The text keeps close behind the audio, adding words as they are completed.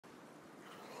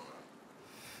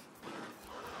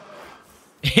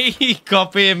He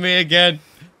copying me again.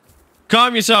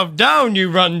 Calm yourself down, you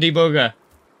randy bugger.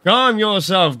 Calm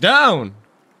yourself down.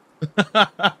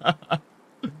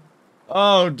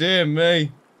 Oh, dear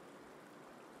me.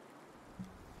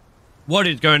 What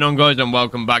is going on, guys, and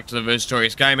welcome back to the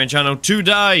Victorious Gaming channel.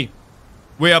 Today,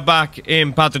 we are back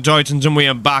in Path of Titans, and we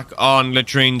are back on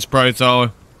Letrin's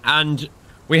profile. And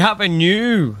we have a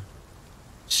new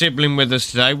sibling with us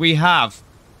today. We have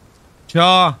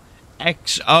Char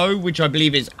XO, which I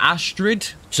believe is Astrid.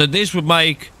 So this would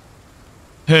make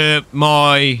her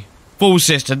my full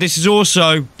sister. This is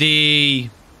also the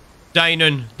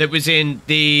Deinonychus that was in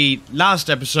the last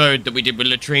episode that we did with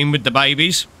Letrin with the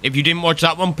babies. If you didn't watch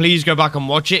that one, please go back and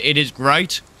watch it. It is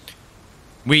great.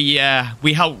 We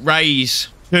helped raise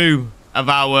two of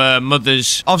our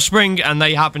mother's offspring, and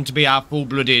they happen to be our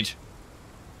full-blooded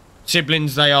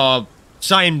siblings. They are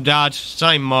same dad,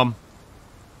 same mom.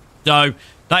 So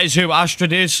that is who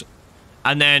Astrid is.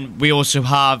 And then we also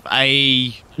have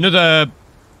another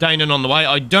Deinonychus on the way.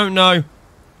 I don't know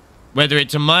whether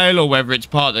it's a male or whether it's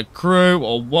part of the crew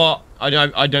or what. I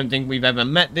don't think we've ever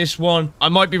met this one. I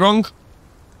might be wrong.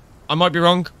 I'm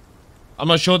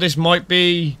not sure. This might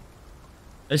be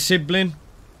a sibling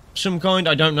of some kind.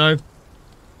 I don't know.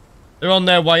 They're on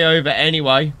their way over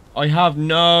anyway. I have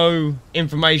no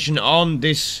information on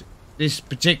this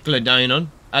particular Deinonychus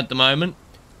at the moment.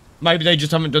 Maybe they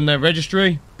just haven't done their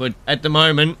registry, but at the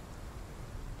moment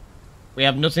we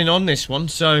have nothing on this one,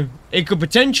 so it could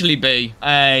potentially be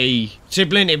a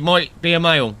sibling. It might be a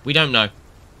male. We don't know.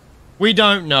 We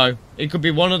don't know. It could be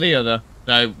one or the other.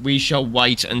 So we shall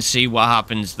wait and see what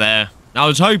happens there. Now, I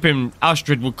was hoping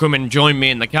Astrid would come and join me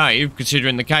in the cave,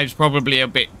 considering the cave's probably a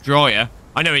bit drier.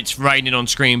 I know it's raining on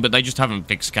screen, but they just haven't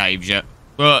fixed caves yet.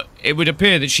 But it would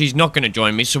appear that she's not going to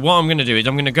join me, so what I'm going to do is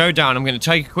I'm going to go down, I'm going to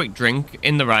take a quick drink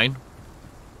in the rain.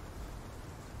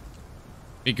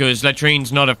 Because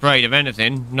Letrin's not afraid of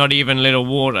anything, not even little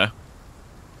water.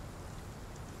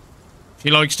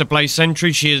 She likes to play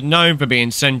sentry. She is known for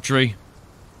being sentry.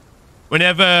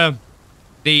 Whenever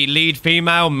the lead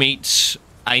female meets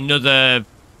another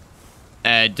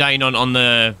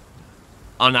Deinonychus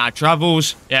on our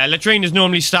travels, yeah, Letrin is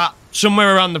normally sat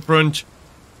somewhere around the front,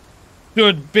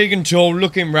 stood big and tall,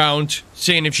 looking round,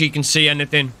 seeing if she can see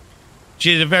anything.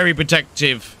 She is a very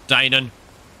protective Deinonychus,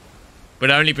 but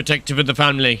only protective of the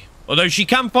family. Although she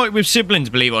can fight with siblings,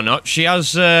 believe it or not. She has,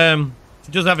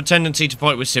 she does have a tendency to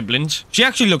fight with siblings. She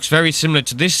actually looks very similar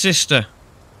to this sister.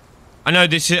 I know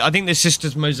this is, I think this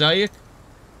sister's Mosaic.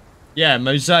 Yeah,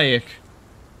 Mosaic.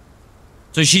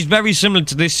 So she's very similar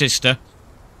to this sister.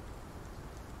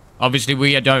 Obviously,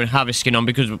 we don't have a skin on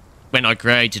because when I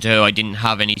created her, I didn't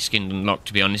have any skin unlocked,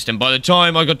 to be honest. And by the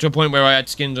time I got to a point where I had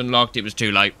skins unlocked, it was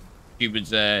too late. She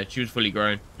was fully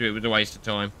grown. It was a waste of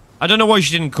time. I don't know why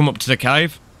she didn't come up to the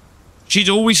cave. She's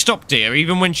always stopped here,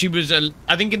 even when she was,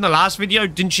 I think in the last video,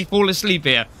 didn't she fall asleep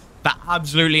here for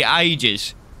absolutely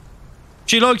ages?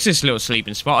 She likes this little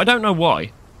sleeping spot. I don't know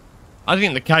why. I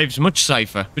think the cave's much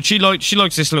safer. But she likes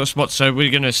this little spot, so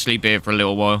we're going to sleep here for a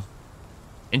little while.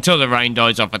 Until the rain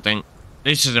dies off, I think.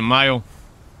 This is a male.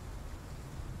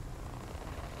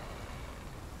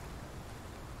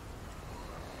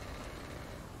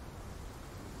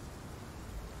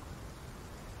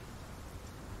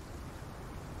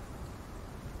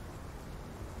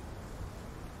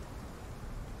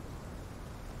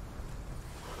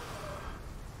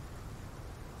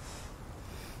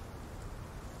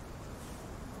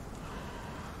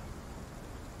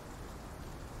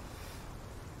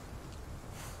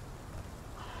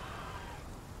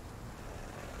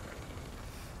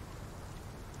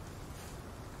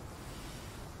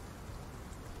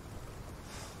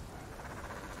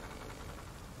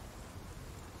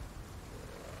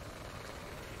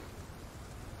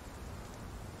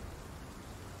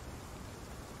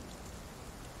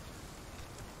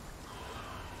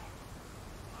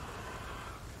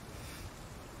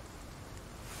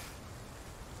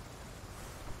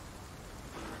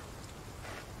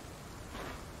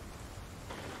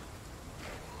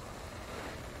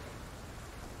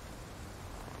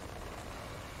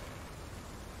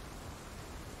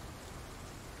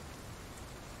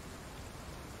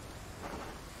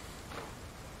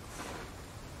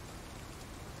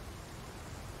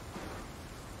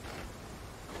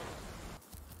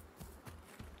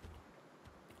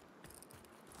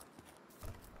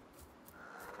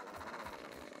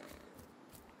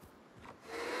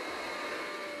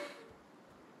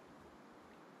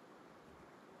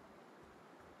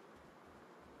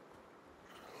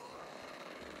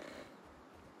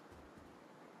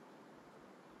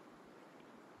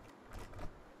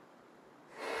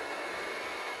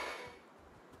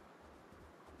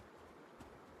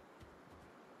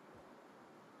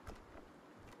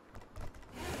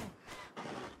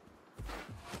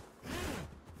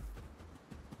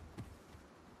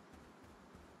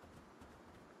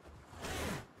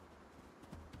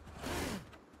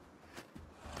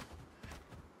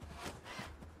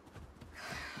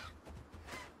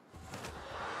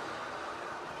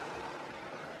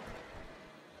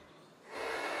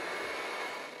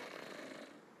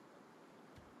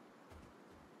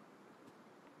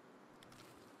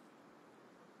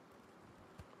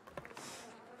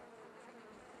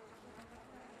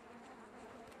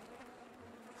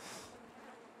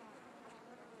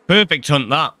 Perfect hunt,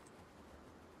 that.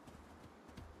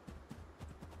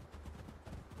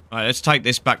 Alright, let's take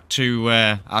this back to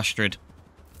Astrid.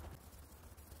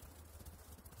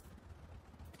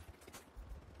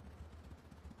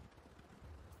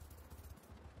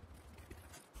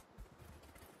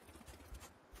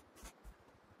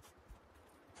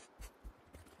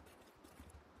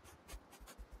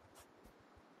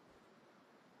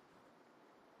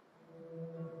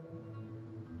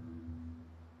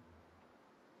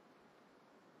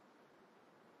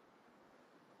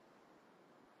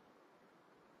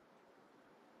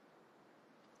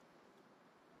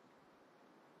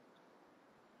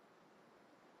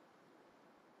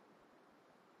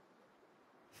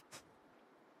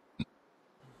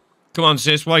 Come on,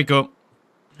 sis, wake up.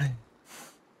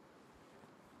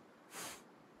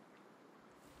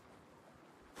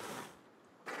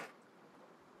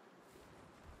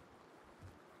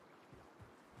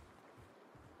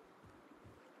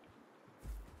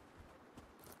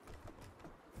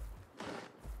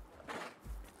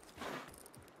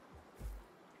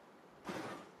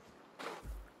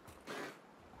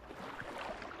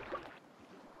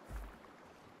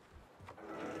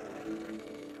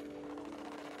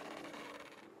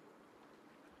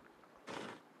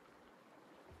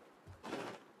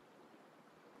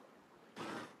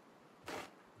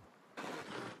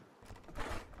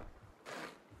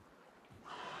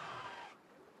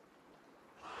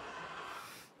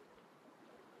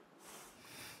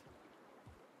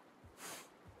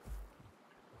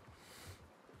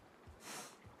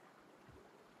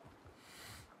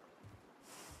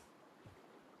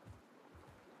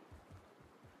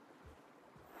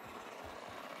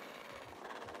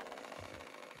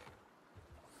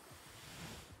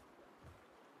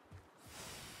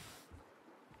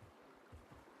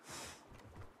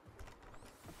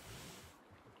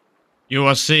 You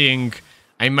are seeing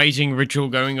a mating ritual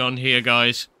going on here,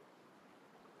 guys.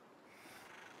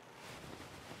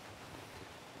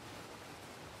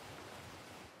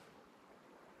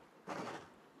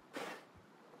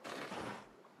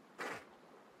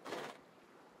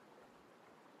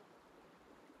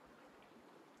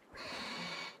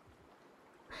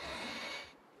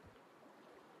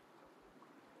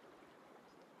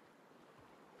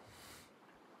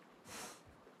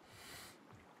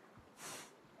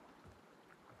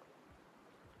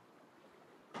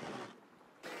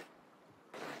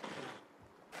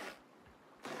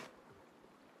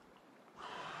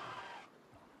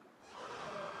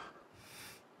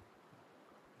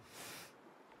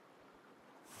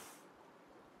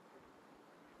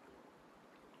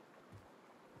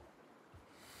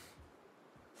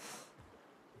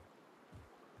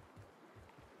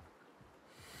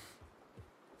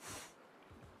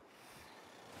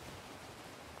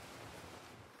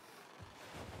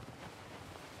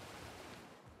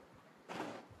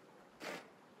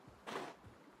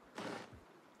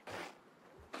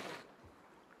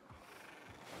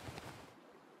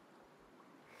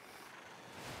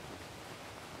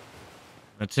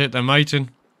 That's it, they're mating.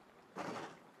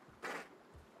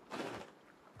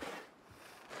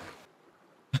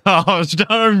 Oh,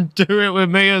 don't do it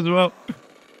with me as well.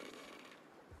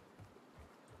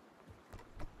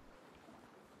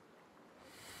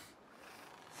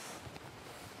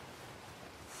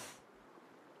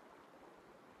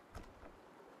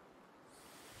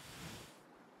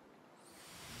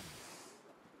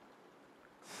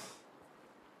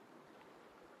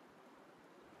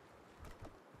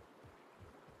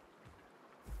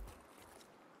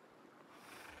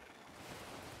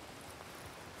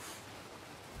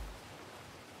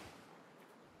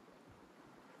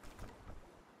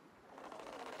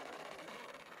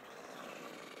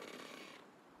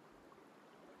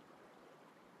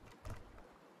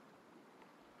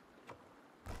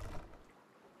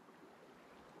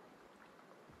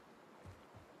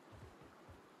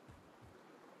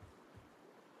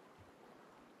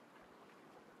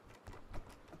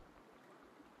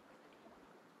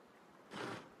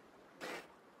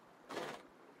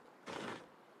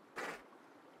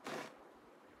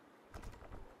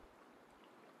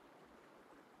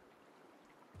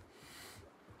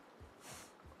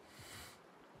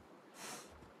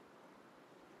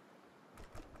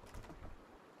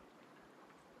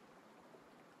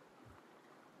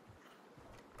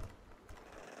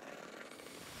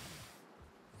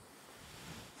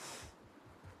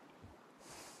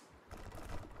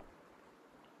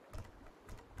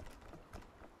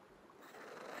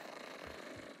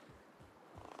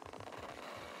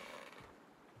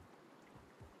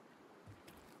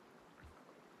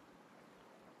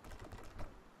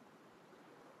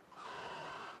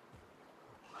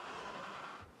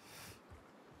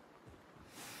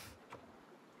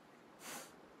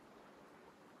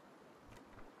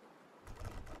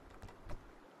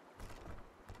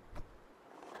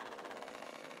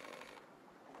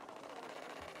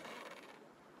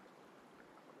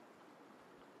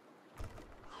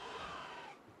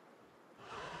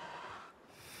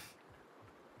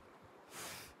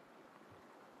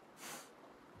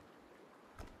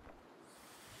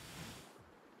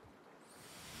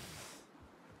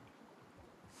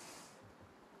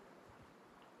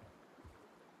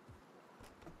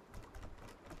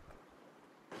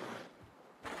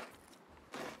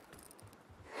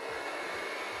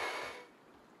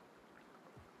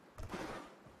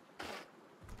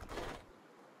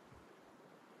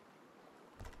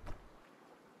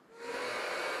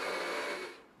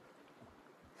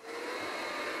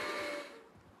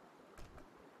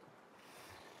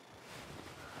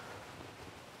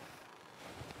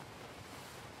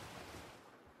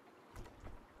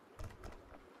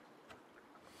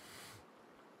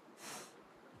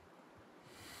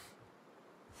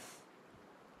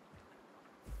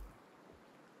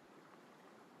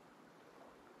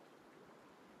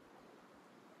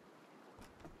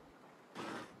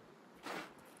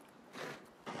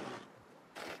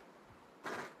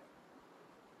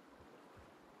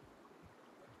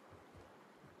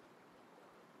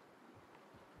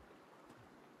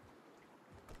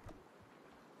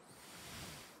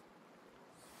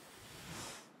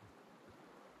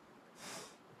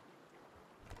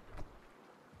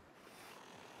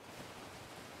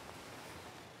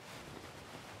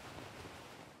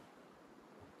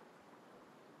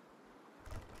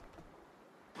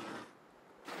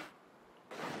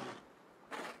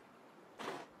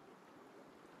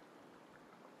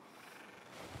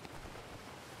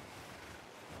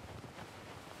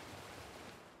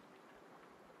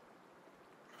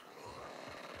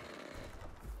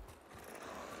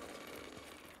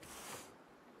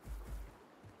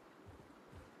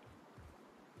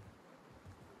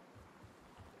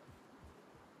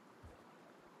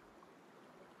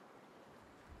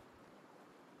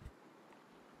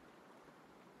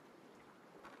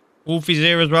 Wolfie's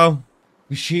here as well.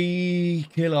 Will she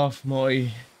kill off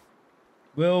my...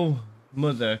 Will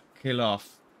mother kill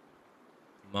off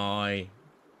my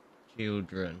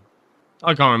children?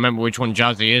 I can't remember which one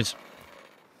Jazzy is.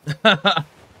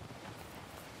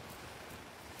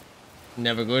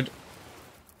 Never good.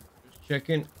 Just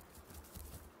checking.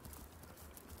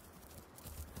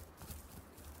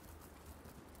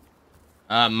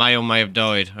 Male may have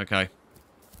died. Okay.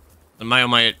 The male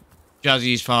may...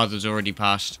 Jazzy's father's already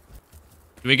passed.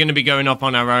 We're going to be going up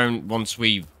on our own once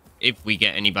we... If we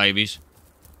get any babies.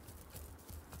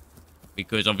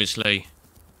 Because obviously...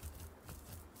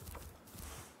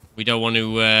 We don't want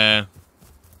to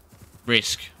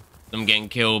risk them getting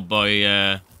killed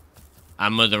by our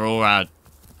mother or our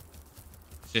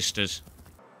sisters.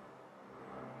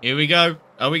 Here we go.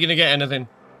 Are we going to get anything?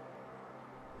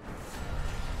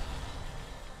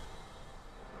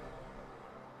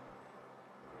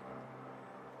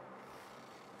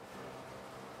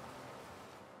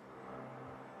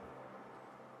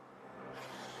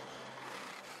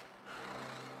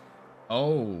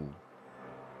 Oh.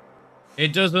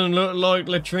 It doesn't look like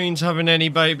Letrin's having any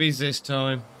babies this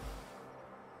time.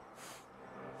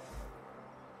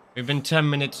 We've been 10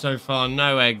 minutes so far.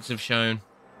 No eggs have shown.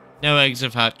 No eggs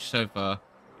have hatched so far.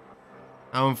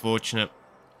 How unfortunate.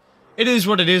 It is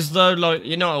what it is though. Like,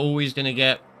 you're not always going to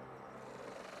get...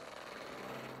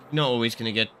 You're not always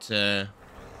going to get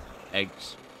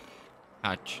eggs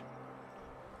hatch.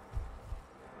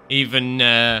 Even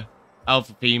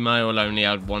alpha female only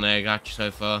had one egg hatch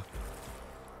so far.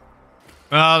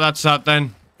 Well, that's that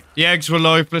then. The eggs were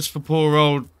lifeless for poor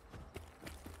old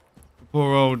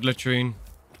Letrin.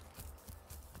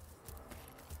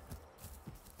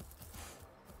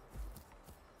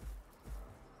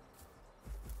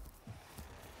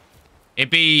 It'd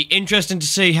be interesting to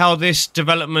see how this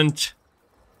development,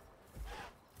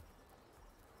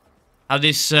 how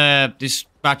this this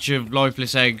batch of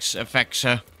lifeless eggs affects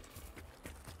her.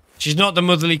 She's not the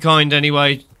motherly kind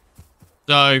anyway,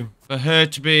 so for her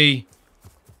to be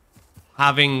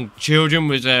having children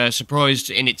was a surprise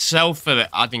in itself for,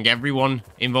 I think, everyone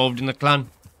involved in the clan.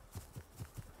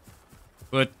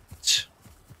 But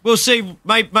we'll see.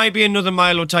 Maybe another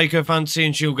male will take her fancy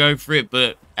and she'll go for it.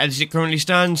 But as it currently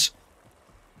stands,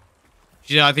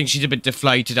 I think she's a bit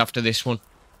deflated after this one.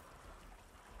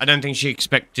 I don't think she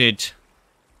expected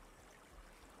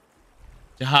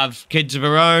to have kids of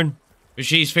her own. But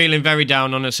she's feeling very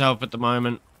down on herself at the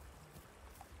moment.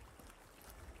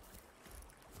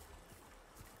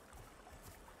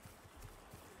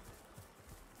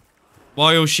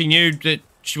 While she knew that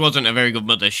she wasn't a very good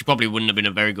mother, she probably wouldn't have been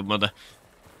a very good mother.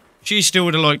 She still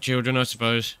would have liked children, I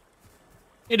suppose.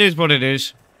 It is what it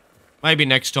is. Maybe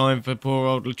next time for poor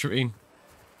old Letrin.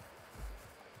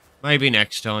 Maybe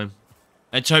next time.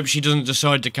 Let's hope she doesn't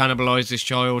decide to cannibalise this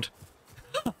child.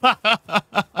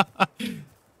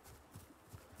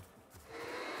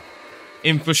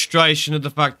 In frustration of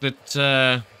the fact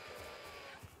that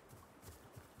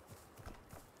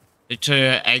the two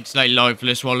eggs lay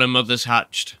lifeless while her mother's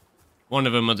hatched. One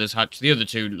of her mother's hatched. The other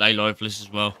two lay lifeless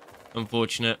as well.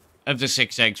 Unfortunate. Of the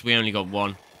 6 eggs, we only got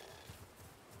 1.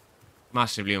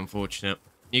 Massively unfortunate.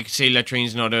 You can see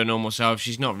Letrin's not her normal self.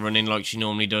 She's not running like she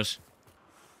normally does.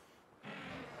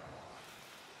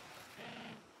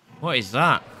 What is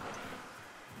that?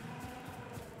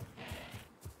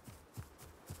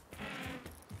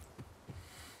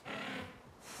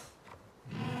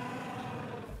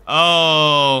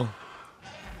 Oh.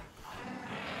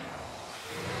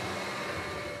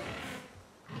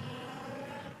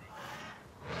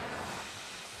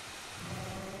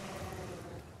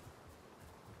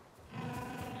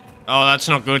 Oh, that's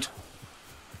not good.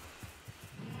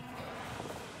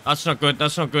 That's not good,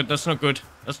 that's not good, that's not good.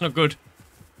 That's not good.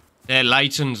 They're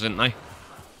Letrins, aren't they?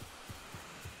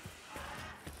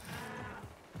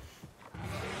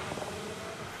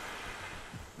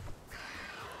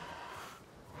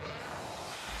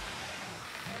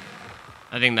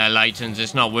 I think they're Letrins.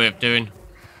 It's not worth doing.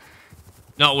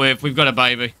 Not worth. We've got a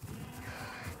baby.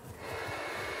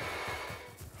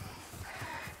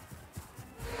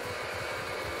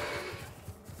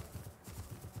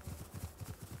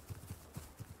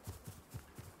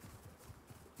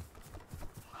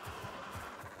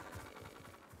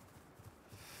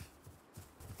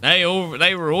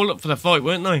 They were all up for the fight,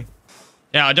 weren't they?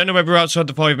 Yeah, I don't know whether we're outside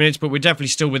the 5 minutes, but we're definitely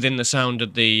still within the sound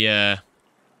of the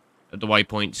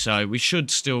waypoint, so we should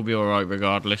still be alright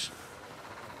regardless.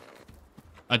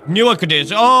 I knew I could do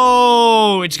this.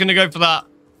 Oh, it's gonna go for that.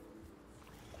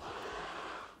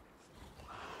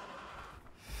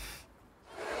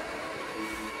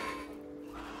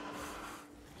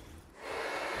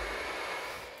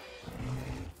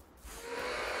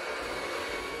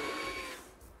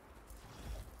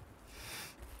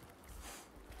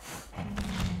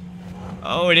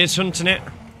 Oh, it is hunting it.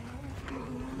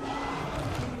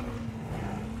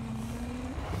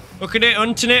 Look at it,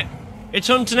 hunting it. It's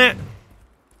hunting it.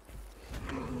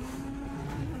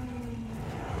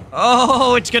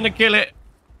 Oh, it's gonna kill it.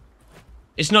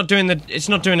 It's not doing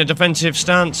a defensive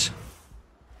stance.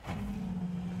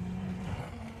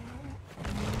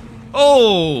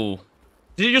 Oh!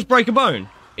 Did it just break a bone?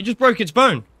 It just broke its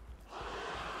bone.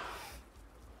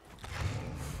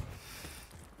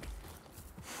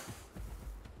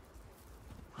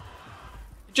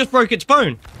 It just broke its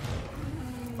bone.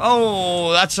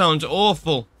 Oh, that sounds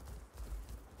awful.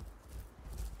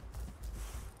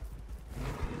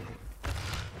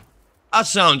 That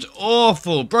sounds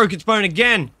awful. Broke its bone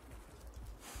again.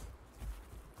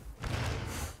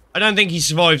 I don't think he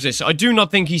survives this. I do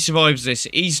not think he survives this.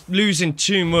 He's losing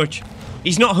too much.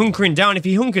 He's not hunkering down. If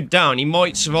he hunkered down, he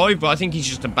might survive, but I think he's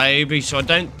just a baby, so I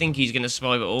don't think he's going to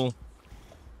survive at all.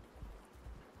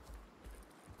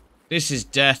 This is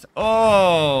death.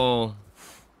 Oh.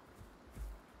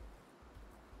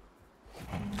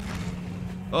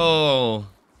 Oh.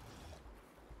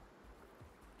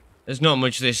 There's not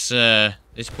much this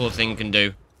poor thing can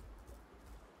do.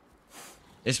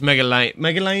 This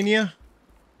Megalania?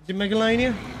 Is it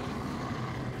Megalania?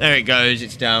 There it goes,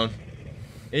 it's down.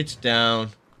 It's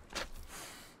down.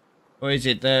 Or is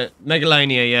it the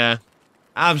Megalania, yeah.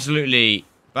 Absolutely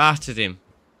battered him.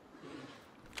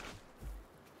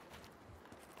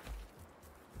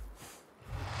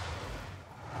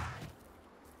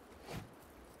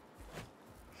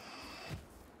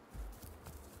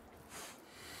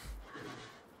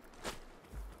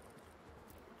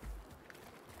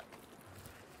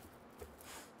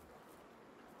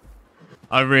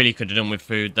 I really could have done with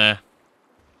food there.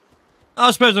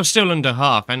 I suppose I'm still under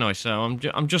half, ain't I? So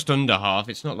I'm just under half.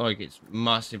 It's not like it's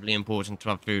massively important to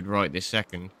have food right this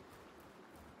second.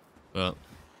 But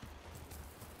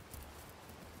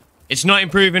it's not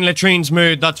improving Letrin's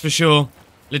mood, that's for sure.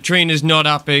 Letrin is not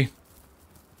happy.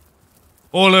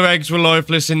 All her eggs were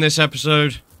lifeless in this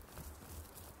episode.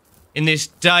 In this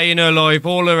day in her life,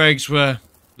 all her eggs were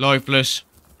lifeless.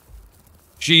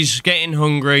 She's getting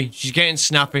hungry. She's getting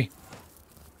snappy.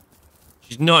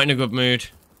 She's not in a good mood.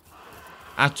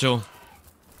 At all.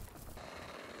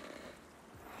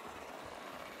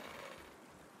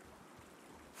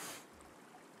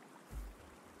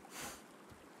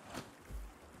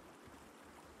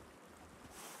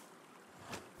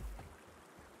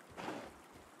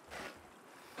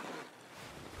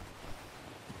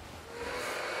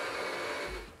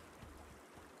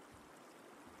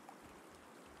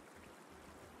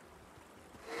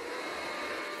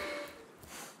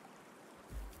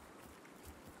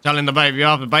 Telling the baby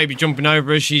off, the baby jumping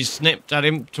over her, she's snipped at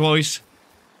him twice.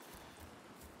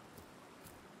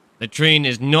 Letrin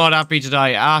is not happy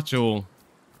today at all.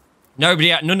 None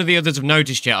of the others have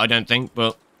noticed yet, I don't think,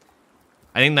 but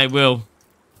I think they will.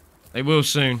 They will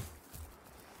soon.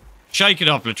 Shake it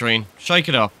off, Letrin. Shake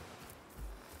it off.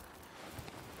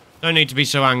 Don't need to be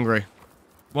so angry.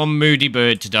 One moody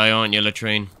bird today, aren't you,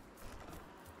 Letrin?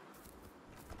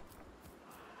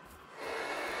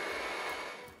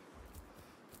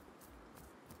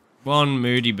 One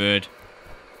moody bird.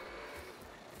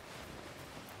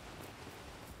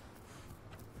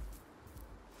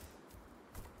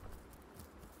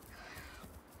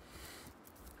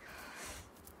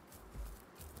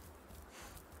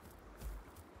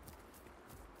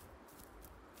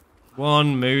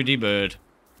 One moody bird.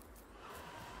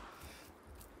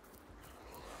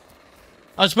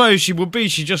 I suppose she would be.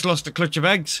 She just lost a clutch of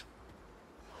eggs.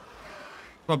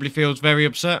 Probably feels very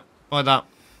upset by that.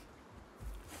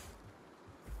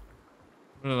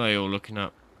 What are they all looking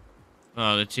at?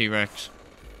 Oh, the T-Rex.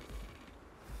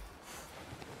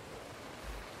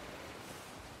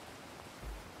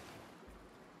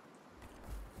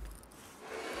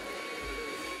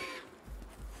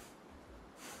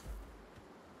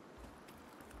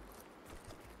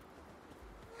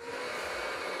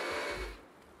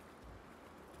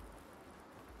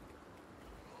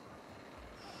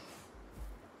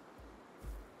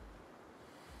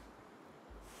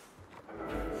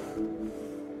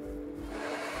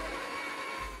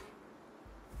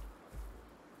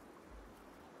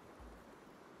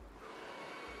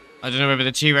 I don't know whether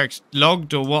the T-Rex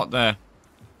logged or what there.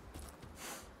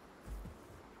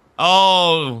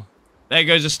 Oh, there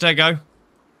goes a stego.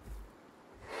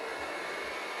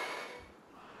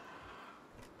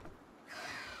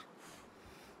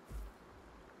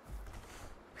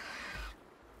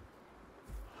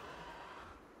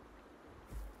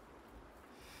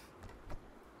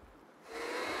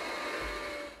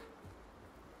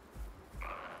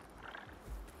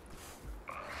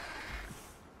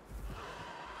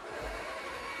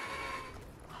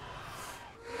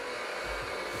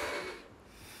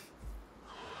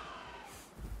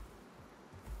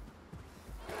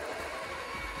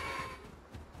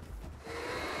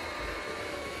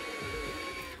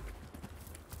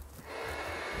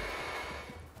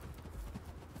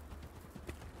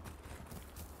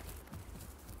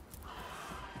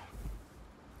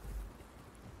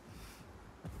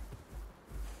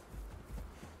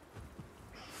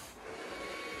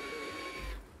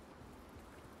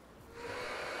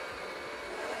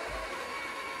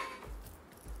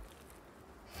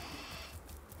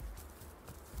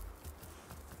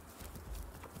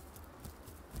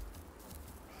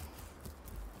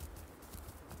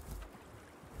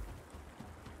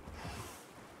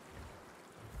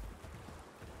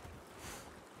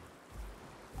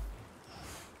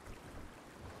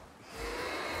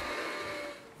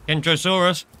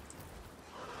 Kentrosaurus.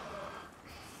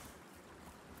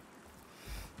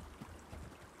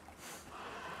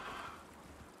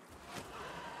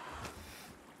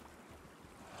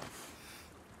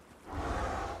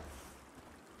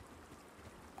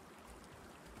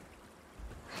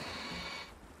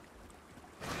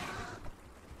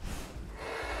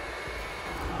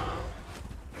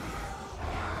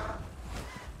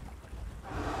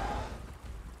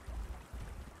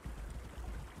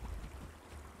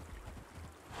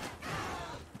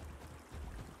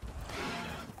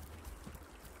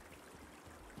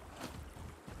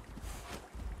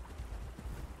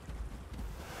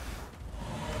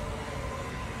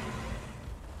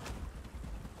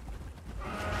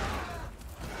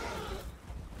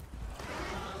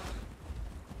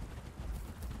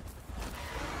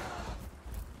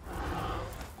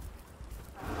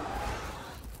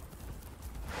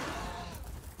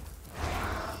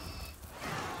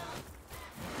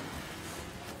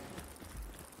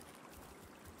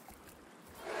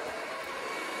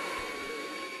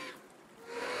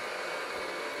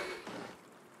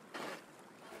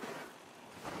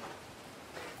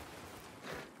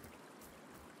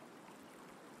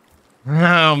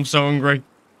 I'm so hungry.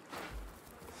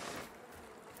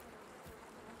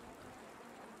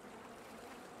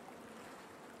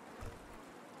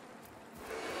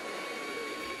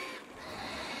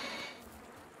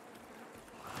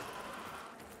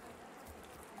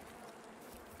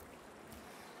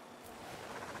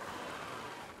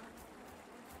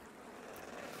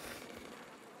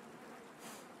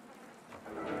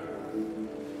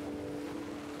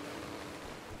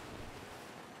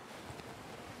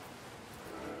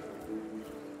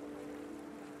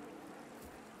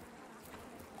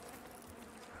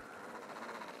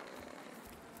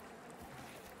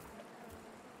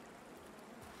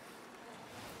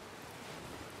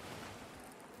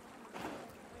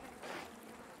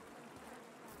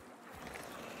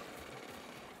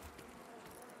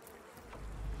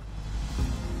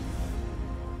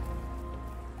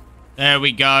 There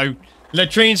we go.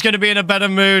 Letrin's gonna be in a better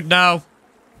mood now.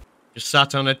 Just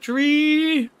sat on a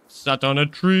tree. Sat on a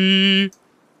tree.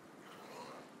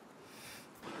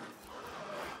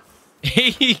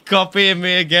 He copying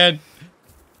me again.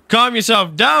 Calm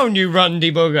yourself down, you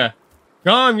randy bugger.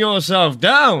 Calm yourself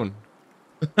down.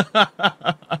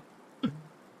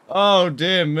 Oh,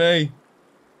 dear me.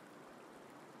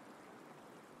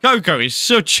 Coco is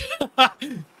such...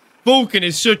 Vulcan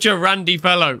is such a randy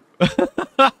fellow.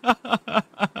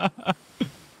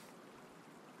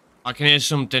 I can hear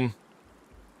something.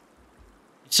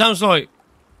 It sounds like...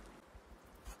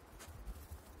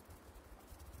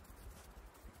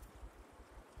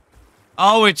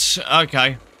 Oh, it's...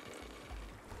 Okay.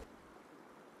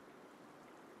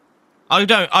 I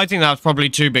think that's probably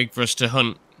too big for us to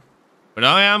hunt. But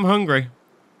I am hungry.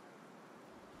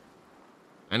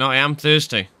 And I am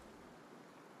thirsty.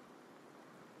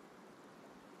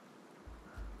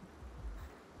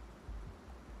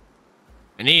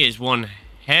 And he is one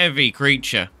heavy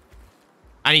creature.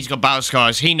 And he's got battle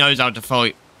scars. He knows how to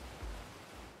fight.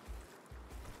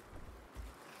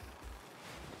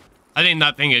 I think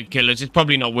that thing would kill us. It's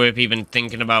probably not worth even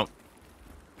thinking about.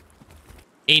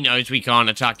 He knows we can't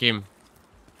attack him.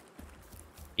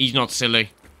 He's not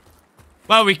silly.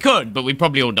 Well, we could, but we'd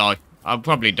probably all die. I've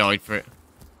probably died for it.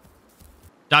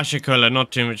 Dash of colour,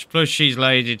 not too much. Plus, she's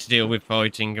lazy to deal with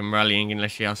fighting and rallying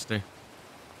unless she has to.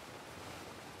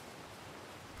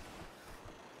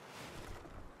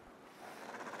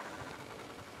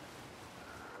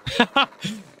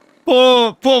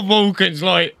 Poor Vulcan's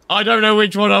like, I don't know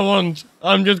which one I want.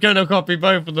 I'm just going to copy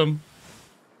both of them.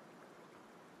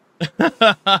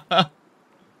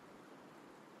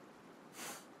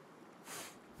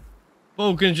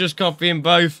 Vulcan's just copying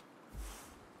both.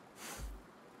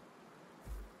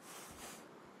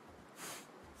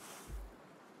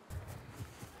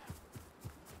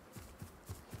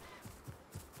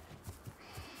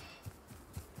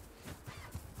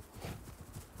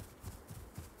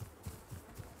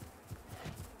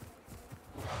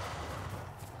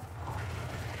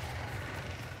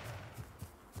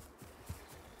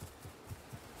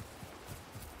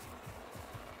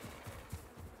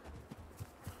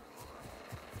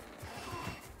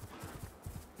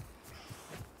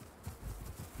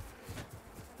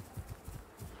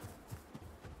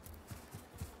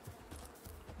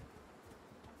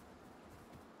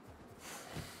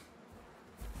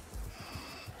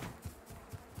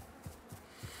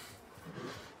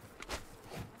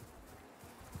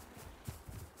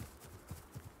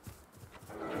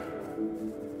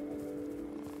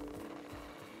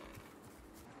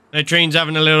 Letrin's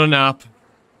having a little nap.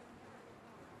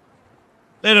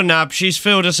 Little nap. She's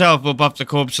filled herself up off the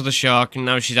corpse of the shark, and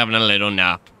now she's having a little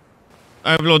nap.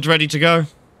 Overlord's ready to go.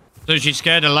 So she's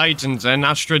scared of Latins, then.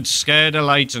 Astrid's scared of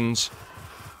Latins.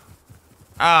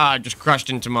 Ah, I just crashed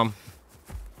into Mum.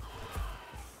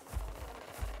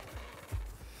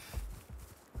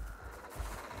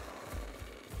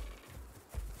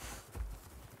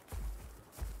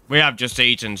 We have just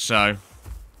eaten, so...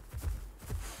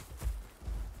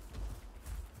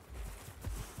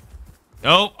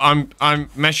 Oh, I'm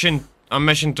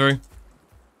meshing through.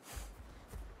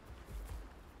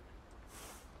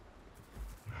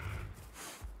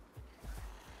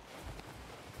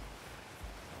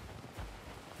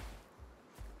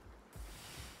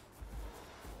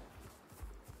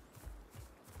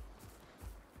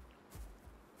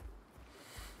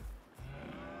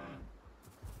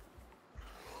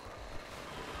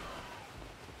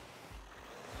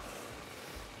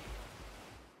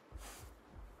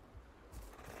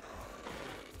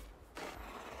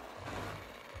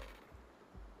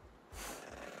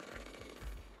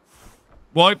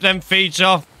 Wipe them feet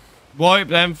off. Wipe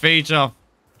them feet off.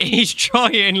 He's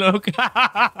trying, look.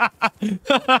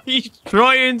 He's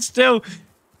trying still.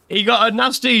 He got a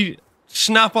nasty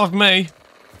snap off me.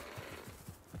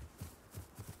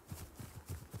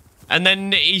 And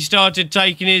then he started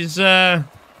taking his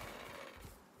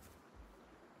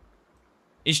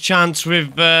chance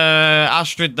with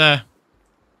Astrid there.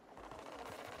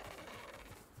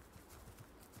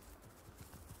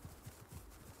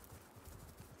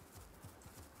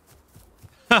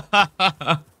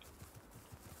 I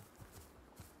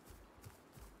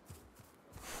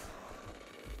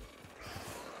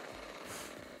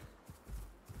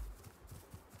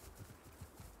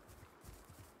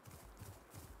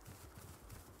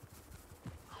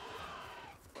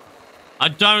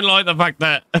don't like the fact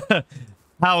that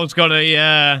Hal's got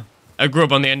a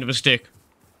grub on the end of a stick.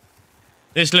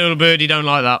 This little birdie don't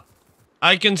like that.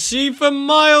 I can see for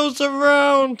miles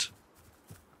around.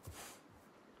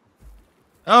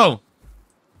 Oh.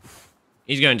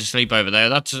 He's going to sleep over there.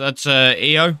 That's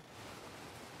EO.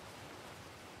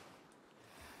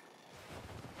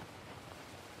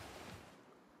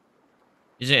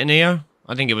 Is it an EO?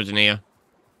 I think it was an EO.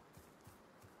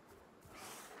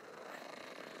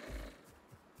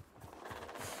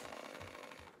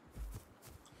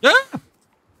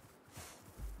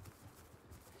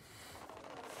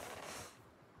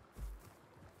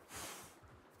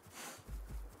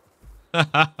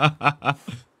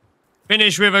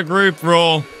 Finish with a group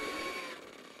roar.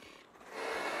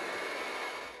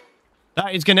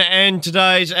 That is going to end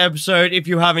today's episode. If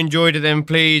you have enjoyed it, then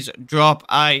please drop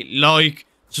a like.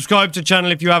 Subscribe to the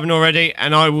channel if you haven't already.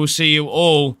 And I will see you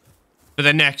all for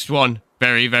the next one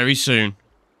very, very soon.